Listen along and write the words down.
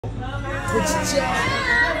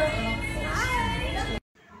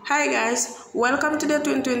Hi guys, welcome to the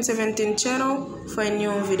 2017 channel for a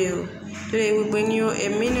new video. Today we bring you a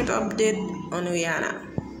minute update on Rihanna.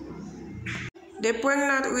 The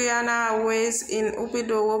pregnant Rihanna was in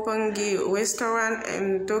Ippudo Roppongi Restaurant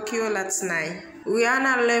in Tokyo last night.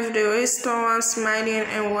 Rihanna left the restaurant smiling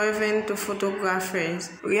and waving to photographers.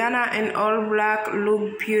 Rihanna in all black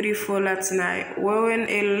looked beautiful last night, wearing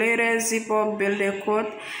a leather zipper builder coat,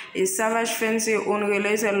 a Savage Fancy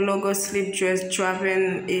unrelated logo slip dress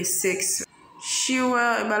dropping a 6. She wore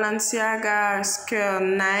a Balenciaga skirt,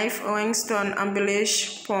 knife, ringstone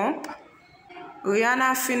embellished pump.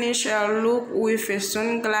 Rihanna finished her look with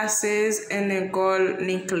sunglasses and a gold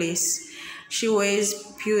necklace. She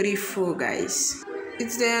was beautiful, guys.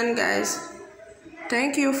 It's the end, guys.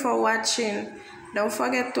 Thank you for watching. Don't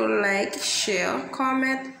forget to like, share,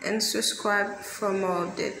 comment, and subscribe for more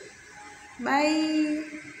updates.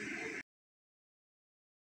 Bye.